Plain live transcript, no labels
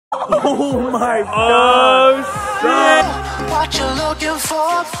Oh my god! Oh shit! What you looking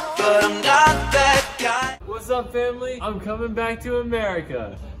for? But I'm not that guy. What's up, family? I'm coming back to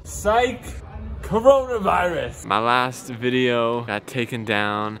America. Psych! Coronavirus! My last video got taken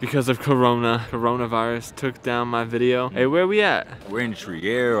down because of Corona. Coronavirus took down my video. Hey, where we at? We're in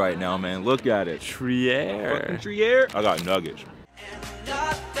TRIER right now, man. Look at it. TRIER. Fucking TRIER. I got nuggets.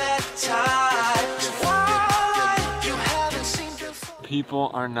 Not that type. Why you haven't seen before?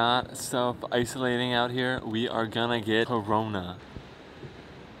 People are not self-isolating out here. We are gonna get Corona.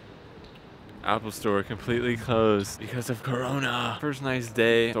 Apple store completely closed because of Corona. First nice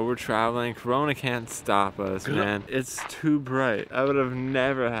day, so we're traveling. Corona can't stop us, man. It's too bright. That would have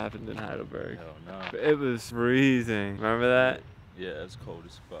never happened in Heidelberg. Hell no. It was freezing. Remember that? Yeah, it's cold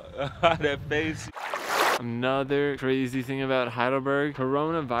as fuck. That face. Another crazy thing about Heidelberg,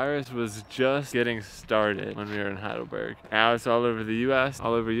 coronavirus was just getting started when we were in Heidelberg. Now it's all over the US,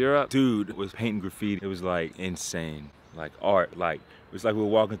 all over Europe. Dude was painting graffiti. It was like insane. Like art, like it was like we were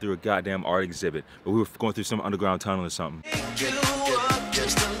walking through a goddamn art exhibit, but we were going through some underground tunnel or something. Pick you up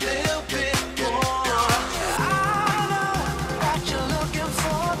just a little bit more. I know what you're looking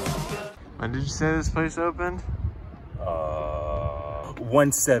for. When did you say this place opened?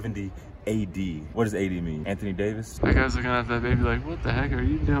 170 AD. What does AD mean? Anthony Davis? That guy's looking at that baby like, what the heck are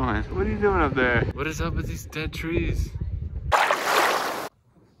you doing? What are you doing up there? What is up with these dead trees?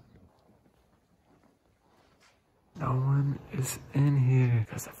 No one is in here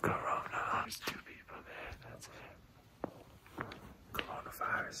because of Corona. There's 2 people there, that's it.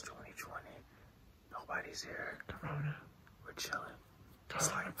 Coronavirus 2020. Nobody's here. Corona. We're chilling.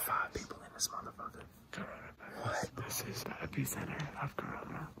 It's like 5 people in this motherfucker. Coronavirus. What? This is the epicenter of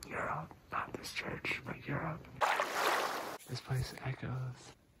Corona. Europe. Not this church, but Europe. This place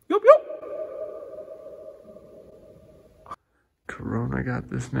echoes. Yup, yup. Corona got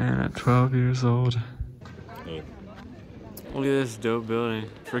this man at 12 years old. Yeah. Look at this dope building.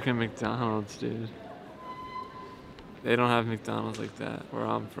 Freaking McDonald's, dude. They don't have McDonald's like that where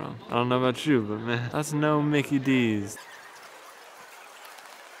I'm from. I don't know about you, but man, that's no Mickey D's.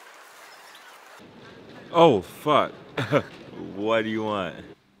 Oh, fuck. What do you want?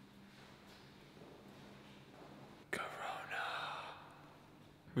 Corona.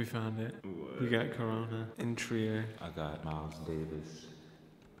 We found it. What? We got Corona in Trier. I got Miles Davis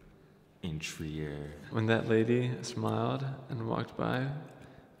in Trier. When that lady smiled and walked by,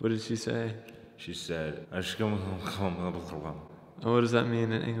 what did she say? She said, it And what does that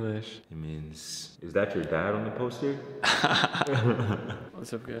mean in English? means, is that your dad on the poster?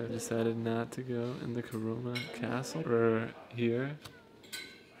 What's up, guys? Decided not to go in the Corona castle. We're here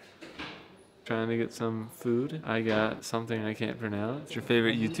trying to get some food. I got something I can't pronounce. Your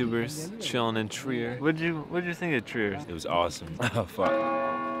favorite YouTubers chilling in Trier. What'd you think of Trier? It was awesome. Oh, fuck.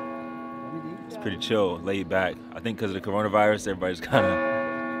 It's pretty chill, laid back. I think because of the coronavirus, everybody's kind of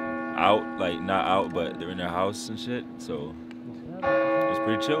out, like not out, but they're in their house and shit. So it's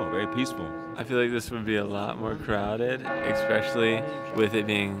pretty chill, very peaceful. I feel like this would be a lot more crowded, especially with it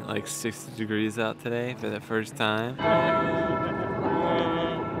being like 60 degrees out today for the first time.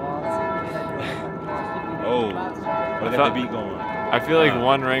 Oh, look at the beat going. I feel like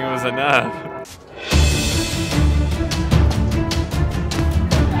one ring was enough.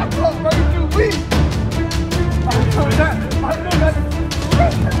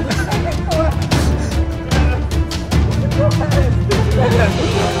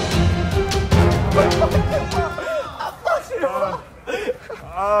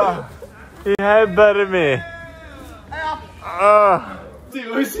 He headbutted me. Dude,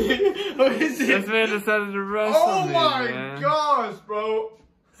 let me see. Let me see. This man decided to wrestle Oh me, my man. gosh, bro.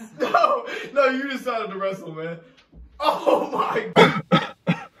 No, you decided to wrestle, man. Oh my god.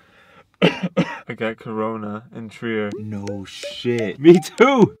 I got Corona in Trier. No shit. Me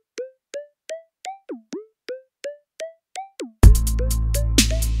too.